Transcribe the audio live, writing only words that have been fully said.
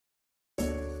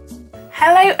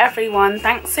Hello everyone,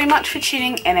 thanks so much for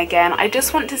tuning in again. I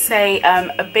just want to say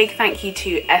a big thank you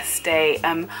to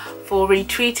Estée for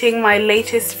retweeting my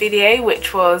latest video,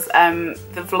 which was the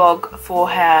vlog for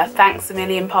her Thanks a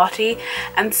Million party,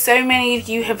 and so many of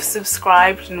you have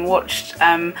subscribed and watched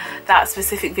that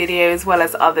specific video as well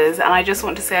as others, and I just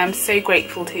want to say I'm so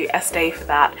grateful to Estée for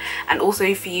that, and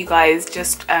also for you guys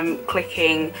just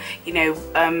clicking, you know,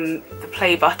 the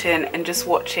play button and just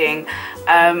watching.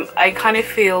 I kind of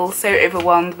feel so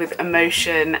overwhelmed with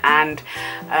emotion and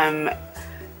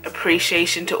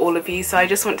appreciation to all of you, so I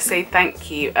just want to say thank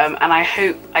you, and I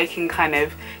hope I can kind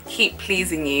of keep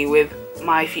pleasing you with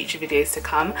my future videos to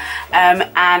come.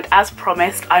 And as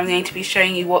promised, I'm going to be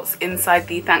showing you what's inside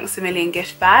the Thanks a Million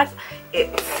gift bag.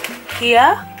 It's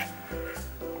here.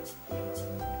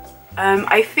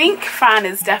 I think Fran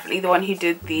is definitely the one who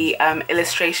did the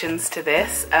illustrations to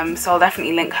this, so I'll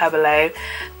definitely link her below.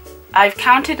 I've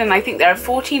counted and I think there are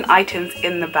 14 items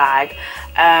in the bag,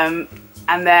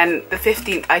 and then the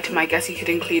 15th item, I guess you could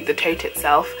include the tote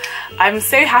itself. I'm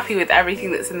so happy with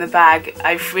everything that's in the bag.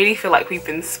 I really feel like we've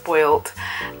been spoilt,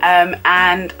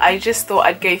 and I just thought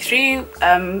I'd go through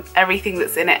everything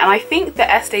that's in it. And I think that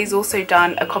Estée's also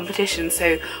done a competition,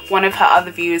 so one of her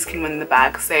other viewers can win the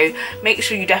bag, so make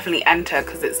sure you definitely enter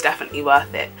because it's definitely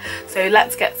worth it. So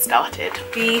let's get started.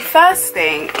 The first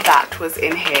thing that was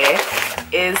in here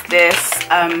is this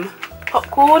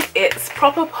popcorn. It's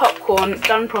proper popcorn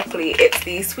done properly. It's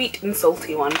the sweet and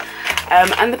salty one,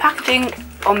 and the packaging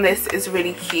on this is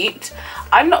really cute.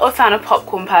 I'm not a fan of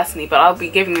popcorn personally, but I'll be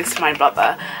giving this to my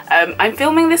brother. I'm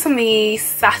filming this on the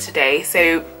Saturday,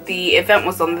 so the event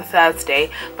was on the Thursday,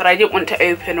 but I didn't want to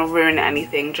open or ruin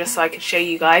anything, just so I could show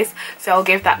you guys, so I'll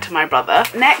give that to my brother.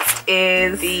 Next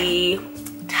is the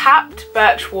tapped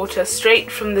birch water straight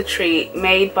from the tree,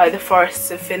 made by the forests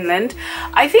of Finland.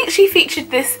 I think she featured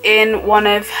this in one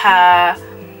of her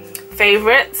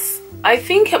favourites. I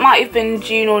think it might have been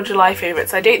June or July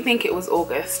favourites. I don't think it was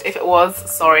August. If it was,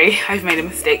 sorry, I've made a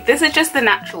mistake. This is just the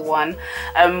natural one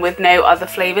with no other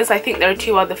flavours. I think there are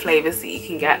 2 other flavours that you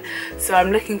can get. So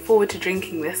I'm looking forward to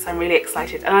drinking this. I'm really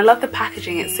excited. And I love the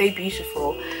packaging. It's so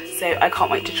beautiful. So I can't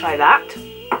wait to try that.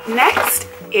 Next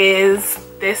is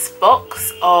this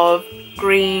box of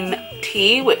green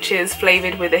tea, which is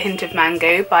flavoured with a hint of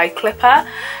mango by Clipper.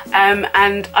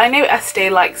 And I know Estée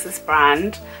likes this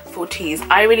brand for teas.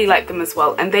 I really like them as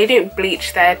well, and they don't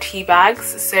bleach their tea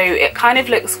bags, so it kind of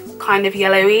looks kind of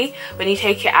yellowy when you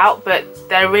take it out, but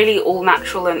they're really all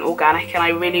natural and organic, and I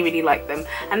really like them,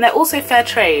 and they're also fair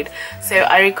trade, so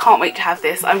I can't wait to have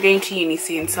this. I'm going to uni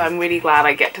soon, so I'm really glad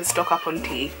I get to stock up on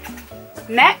tea.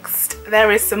 Next, there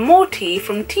is some more tea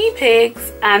from Tea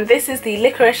Pigs, and this is the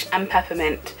licorice and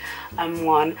peppermint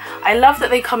one. I love that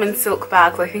they come in silk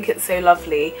bags. I think it's so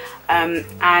lovely,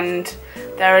 and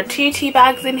there are 2 tea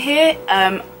bags in here.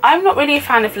 I'm not really a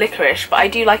fan of licorice, but I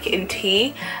do like it in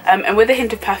tea, and with a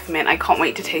hint of peppermint. I can't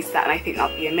wait to taste that, and I think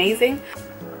that'll be amazing.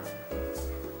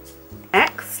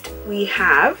 Next, we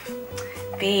have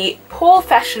the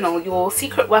Porefessional, your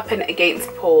secret weapon against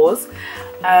pores.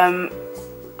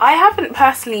 I haven't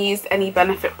personally used any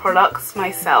Benefit products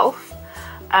myself,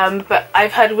 but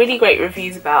I've heard really great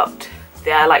reviews about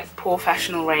their like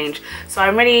Porefessional range, so I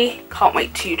really can't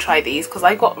wait to try these because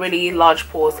I've got really large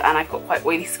pores and I've got quite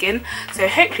oily skin, so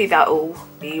hopefully that'll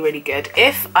be really good.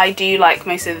 If I do like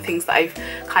most of the things that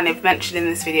I've kind of mentioned in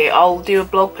this video, I'll do a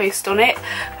blog post on it,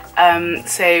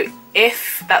 so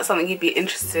if that's something you'd be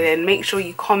interested in, make sure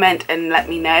you comment and let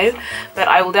me know. But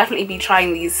I will definitely be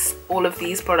trying all of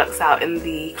these products out in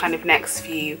the kind of next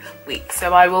few weeks,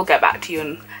 so I will get back to you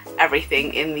on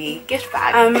everything in the gift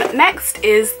bag. Next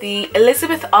is the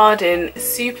Elizabeth Arden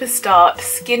Superstart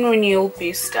Skin Renewal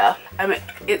Booster.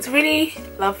 It's really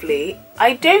lovely.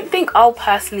 I don't think I'll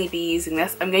personally be using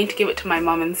this. I'm going to give it to my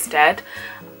mum instead.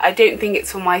 I don't think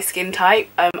it's for my skin type.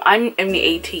 I'm only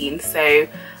 18, so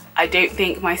I don't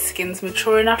think my skin's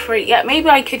mature enough for it yet. Maybe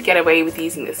I could get away with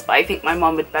using this, but I think my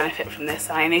mum would benefit from this,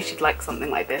 and I know she'd like something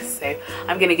like this, so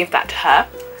I'm going to give that to her.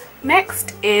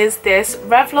 Next is this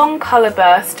Revlon Colour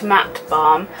Burst Matte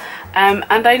Balm,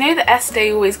 and I know that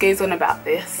Estée always goes on about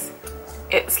this.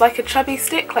 It's like a chubby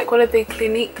stick, like one of the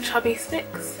Clinique chubby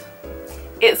sticks.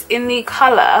 It's in the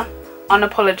colour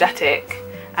Unapologetic,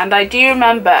 and I do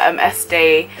remember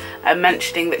Estée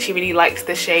mentioning that she really liked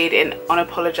the shade in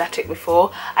Unapologetic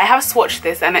before. I have swatched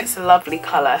this and it's a lovely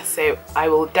colour, so I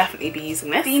will definitely be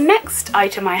using this. The next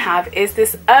item I have is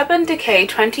this Urban Decay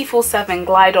 24/7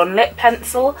 Glide On Lip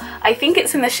Pencil. I think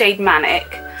it's in the shade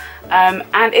Manic,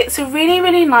 and it's a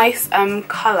really nice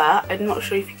colour. I'm not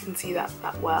sure if you can see that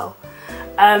well,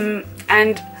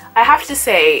 and I have to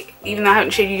say, even though I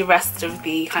haven't showed you the rest of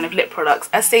the kind of lip products,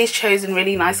 Estée's chosen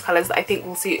really nice colours that I think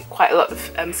will suit quite a lot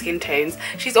of skin tones.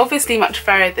 She's obviously much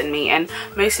fairer than me, and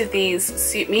most of these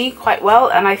suit me quite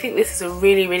well, and I think this is a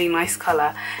really, really nice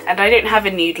colour. And I don't have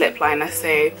a nude lip liner,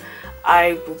 so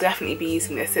I will definitely be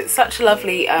using this. It's such a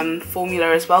lovely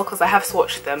formula as well, because I have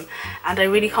swatched them and I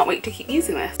really can't wait to keep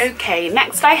using this. Okay,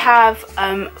 next I have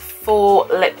 4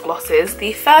 lip glosses.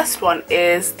 The first one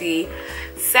is the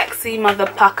Sexy Mother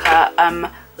Pucker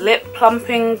Lip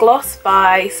Plumping Gloss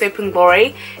by Soap &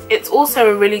 Glory. It's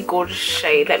also a really gorgeous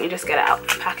shade. Let me just get it out of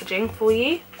the packaging for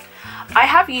you. I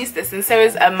have used this, and so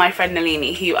is my friend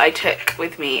Nalini, who I took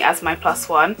with me as my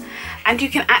 +1, and you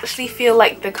can actually feel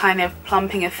like the kind of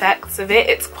plumping effects of it.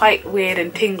 It's quite weird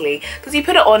and tingly because you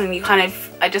put it on and you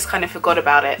I just kind of forgot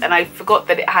about it, and I forgot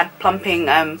that it had plumping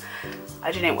I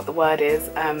don't know what the word is,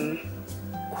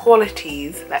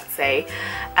 qualities, let's say,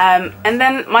 and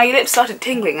then my lips started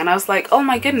tingling and I was like, oh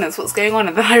my goodness, what's going on?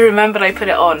 And then I remembered I put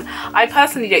it on. I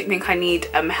personally don't think I need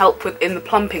help in the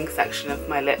plumping section of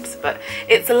my lips, but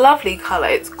it's a lovely colour.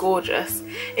 It's gorgeous.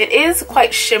 It is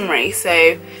quite shimmery,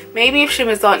 so maybe if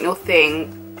shimmers aren't your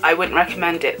thing, I wouldn't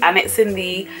recommend it. And it's in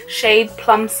the shade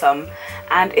Plum Sum,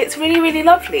 and it's really, really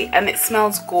lovely, and it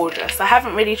smells gorgeous. I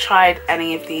haven't really tried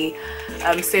any of the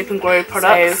Soap & Glory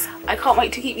products, so I can't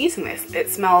wait to keep using this. It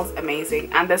smells amazing,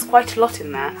 and there's quite a lot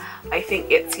in there. I think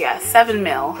it's, yeah,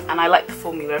 7ml, and I like the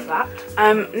formula of that.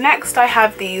 Next I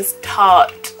have these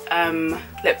Tarte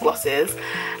lip glosses,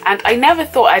 and I never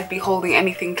thought I'd be holding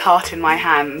anything Tarte in my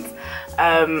hands,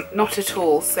 not at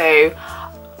all, so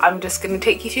I'm just going to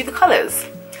take you through the colours.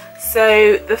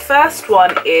 So the first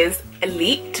one is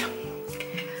Elite,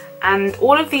 and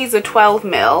all of these are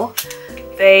 12ml.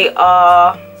 They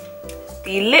are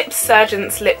the Lip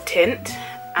Surgeon's Lip Tint,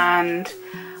 and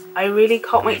I really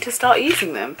can't wait to start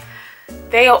using them.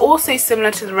 They are also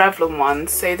similar to the Revlon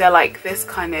ones, so they're like this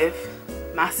kind of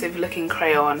massive looking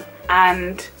crayon,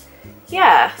 and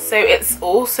yeah, so it's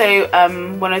also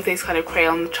one of those kind of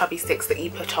crayon chubby sticks that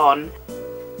you put on.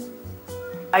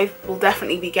 I will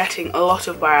definitely be getting a lot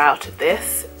of wear out of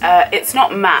this. It's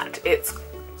not matte, it's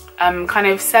kind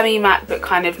of semi-matte but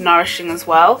kind of nourishing as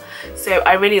well, so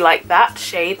I really like that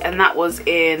shade, and that was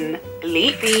in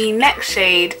Elite. The next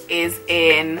shade is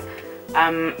in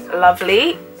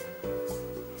Lovely.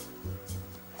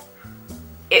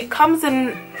 It comes in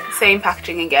the same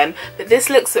packaging again, but this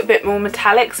looks a bit more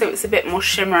metallic, so it's a bit more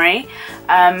shimmery,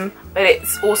 but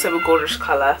it's also a gorgeous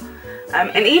colour.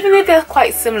 And even though they're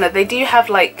quite similar, they do have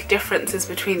like differences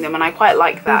between them, and I quite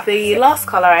like that. The last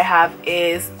colour I have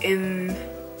is in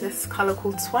this colour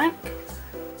called Swank.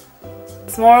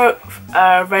 It's more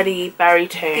reddy berry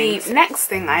tone. The next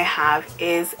thing I have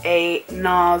is a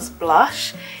NARS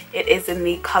blush. It is in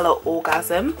the colour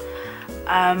Orgasm.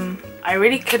 I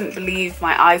really couldn't believe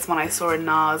my eyes when I saw a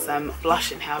NARS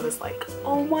blush in here. I was like,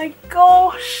 oh my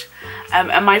gosh.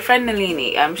 And my friend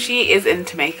Nalini, she is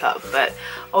into makeup, but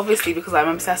obviously because I'm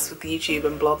obsessed with YouTube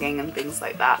and blogging and things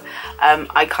like that,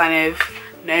 I kind of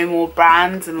know more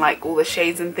brands and like all the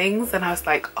shades and things, and I was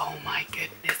like, oh my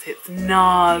goodness, it's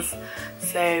NARS.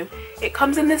 So it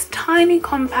comes in this tiny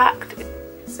compact.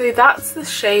 So that's the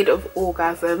shade of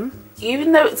Orgasm.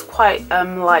 Even though it's quite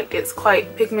light, it's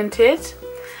quite pigmented,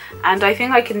 and I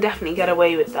think I can definitely get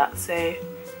away with that, so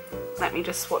let me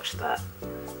just swatch that.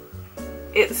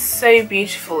 It's so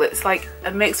beautiful. It's like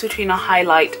a mix between a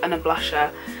highlight and a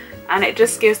blusher, and it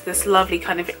just gives this lovely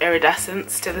kind of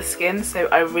iridescence to the skin, so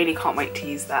I really can't wait to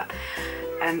use that,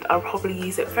 and I'll probably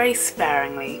use it very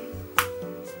sparingly.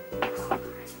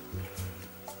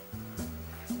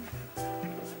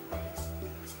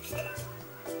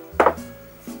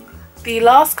 The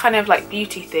last kind of like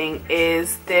beauty thing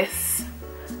is this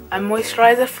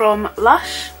moisturiser from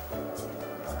Lush.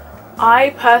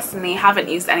 I personally haven't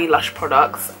used any Lush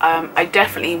products. I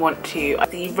definitely want to.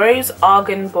 The Rose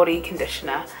Argan Body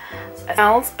Conditioner. It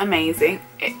smells amazing.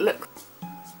 It looks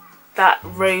that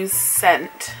rose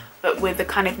scent, but with a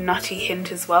kind of nutty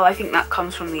hint as well. I think that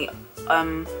comes from the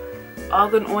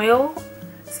argan oil.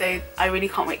 So I really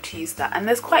can't wait to use that. And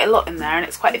there's quite a lot in there, and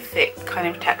it's quite a thick kind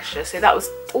of texture. So that was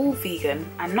all vegan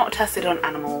and not tested on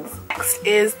animals. Next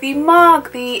is the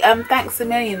mug, the Thanks a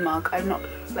Million mug.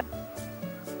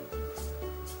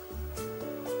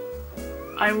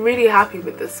 I'm really happy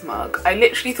with this mug. I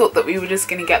literally thought that we were just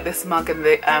going to get this mug in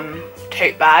the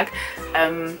tote bag,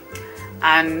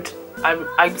 and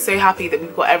I'm so happy that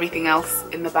we've got everything else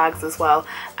in the bags as well.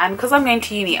 And because I'm going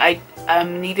to uni, I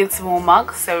needed some more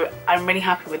mugs, so I'm really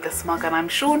happy with this mug, and I'm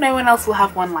sure no one else will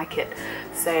have one like it.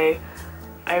 So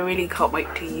I really can't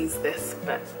wait to use this,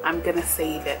 but I'm gonna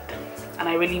save it. and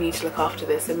I really need to look after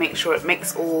this and make sure it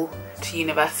makes all to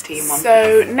university in one piece.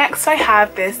 So next I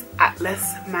have this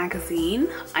Atlas magazine.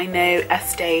 I know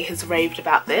Estée has raved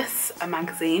about this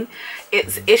magazine.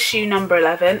 It's issue number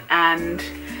 11 and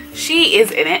she is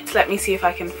in it. Let me see if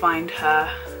I can find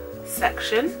her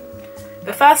section.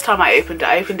 The first time I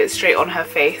opened it straight on her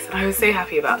face, and I was so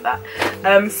happy about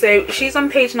that. So she's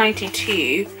on page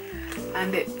 92,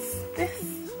 and it's this.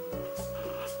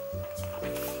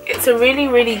 It's a really,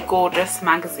 really gorgeous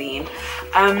magazine.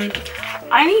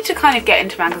 I need to kind of get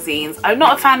into magazines. I'm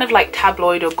not a fan of like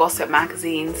tabloid or gossip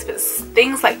magazines, but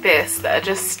things like this that are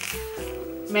just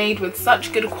made with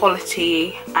such good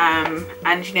quality,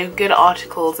 and you know, good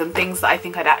articles and things that I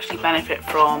think I'd actually benefit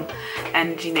from,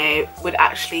 and you know, would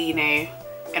actually, you know,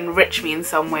 enrich me in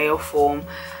some way or form,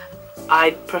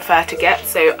 I'd prefer to get.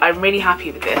 So I'm really happy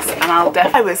with this, and I'll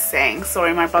definitely, I was saying,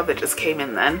 sorry, my brother just came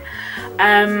in then,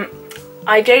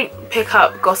 I don't pick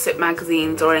up gossip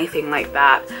magazines or anything like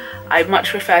that. I much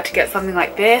prefer to get something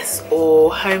like this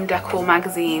or home decor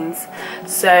magazines.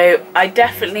 So I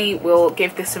definitely will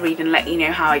give this a read and let you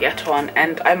know how I get on,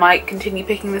 and I might continue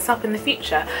picking this up in the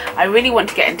future. I really want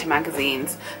to get into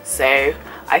magazines, so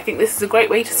I think this is a great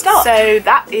way to start. So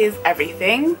that is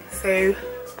everything. So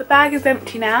the bag is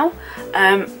empty now,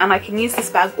 and I can use this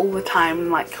bag all the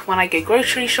time. Like when I go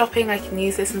grocery shopping, I can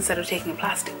use this instead of taking a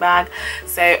plastic bag.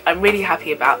 So I'm really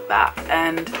happy about that.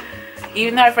 And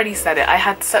even though I've already said it, I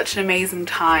had such an amazing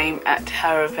time at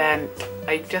her event.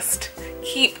 I just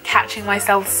keep catching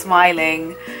myself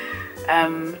smiling,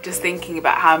 just thinking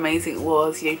about how amazing it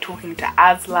was, you know, talking to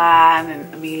Aslan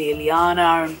and Amelia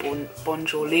Liana and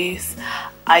Bonjour Luce.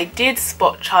 I did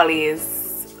spot Charlie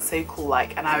is so cool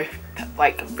like, and I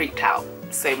like freaked out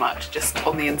so much just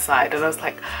on the inside, and I was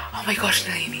like, oh my gosh,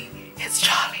 Nalini, it's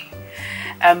Charlie.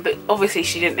 But obviously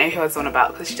she didn't know who I was on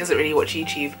about because she doesn't really watch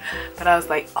YouTube. But I was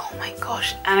like, oh my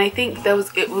gosh. And I think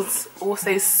it was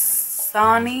also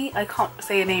Sani, I can't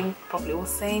say her name properly, or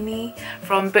Sani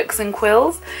from Books and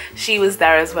Quills. She was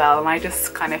there as well, and I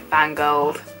just kind of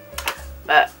fangirled.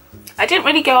 But I didn't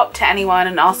really go up to anyone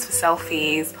and ask for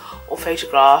selfies or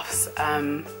photographs,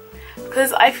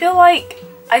 because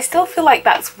I still feel like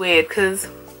that's weird, because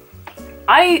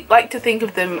I like to think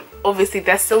of them, obviously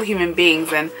they're still human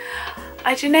beings, and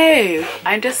I don't know,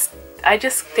 I just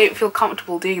don't feel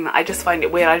comfortable doing that. I just find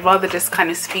it weird. I'd rather just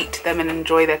kind of speak to them and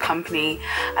enjoy their company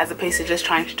as opposed to just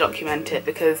trying to document it,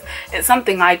 because it's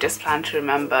something I just plan to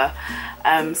remember.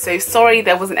 So sorry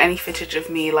there wasn't any footage of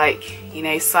me, like, you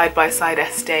know, side by side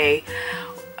Estée.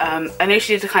 I know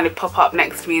she did kind of pop up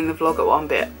next to me in the vlog at one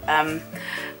bit.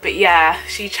 But yeah,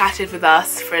 she chatted with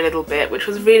us for a little bit, which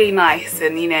was really nice,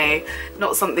 and you know,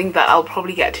 not something that I'll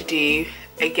probably get to do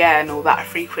again or that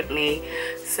frequently.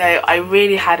 So I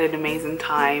really had an amazing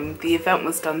time. The event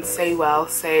was done so well,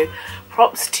 so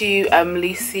props to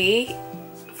Lucy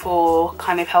for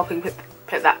kind of helping put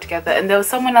that together. And there was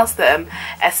someone else that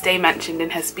Estée mentioned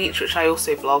in her speech, which I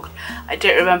also vlogged. I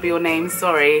don't remember your name,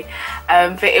 sorry,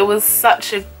 but it was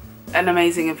such an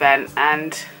amazing event,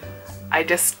 and I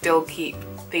just still keep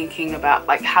thinking about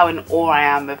like how in awe I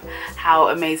am of how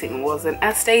amazing it was. And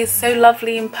Estée is so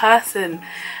lovely in person.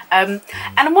 And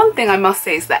one thing I must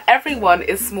say is that everyone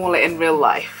is smaller in real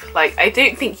life. Like, I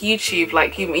don't think YouTube,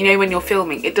 like, you know, when you're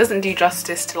filming, it doesn't do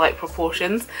justice to like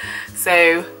proportions.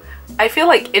 So I feel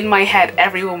like in my head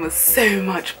everyone was so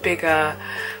much bigger.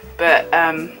 But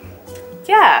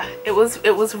yeah, it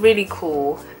was really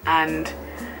cool. And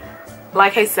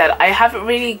like I said, I haven't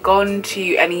really gone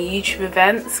to any YouTube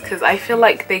events because I feel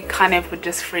like they kind of would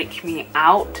just freak me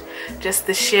out, just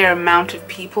the sheer amount of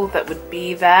people that would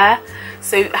be there.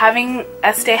 So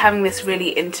Estée having this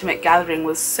really intimate gathering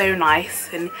was so nice,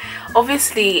 and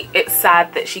obviously it's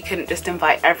sad that she couldn't just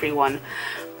invite everyone,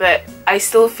 but I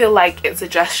still feel like it's a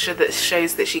gesture that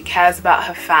shows that she cares about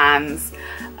her fans.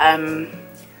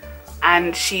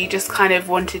 And she just kind of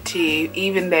wanted to,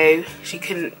 even though she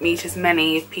couldn't meet as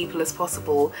many people as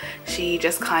possible, she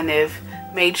just kind of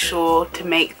made sure to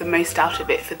make the most out of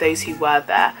it for those who were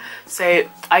there. So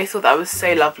I thought that was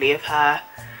so lovely of her.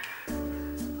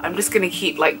 I'm just going to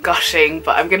keep like gushing,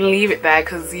 but I'm going to leave it there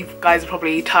because you guys are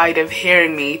probably tired of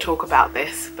hearing me talk about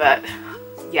this. But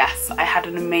yes, I had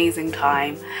an amazing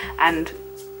time, and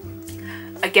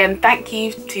again, thank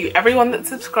you to everyone that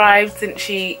subscribed since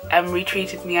she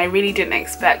retweeted me. I really didn't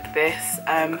expect this.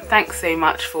 Thanks so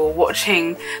much for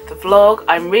watching the vlog.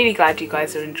 I'm really glad you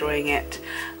guys are enjoying it.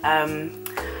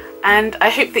 And I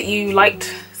hope that you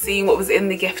liked seeing what was in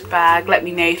the gift bag. Let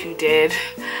me know if you did.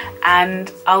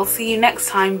 And I'll see you next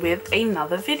time with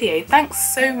another video.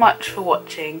 Thanks so much for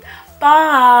watching.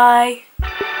 Bye!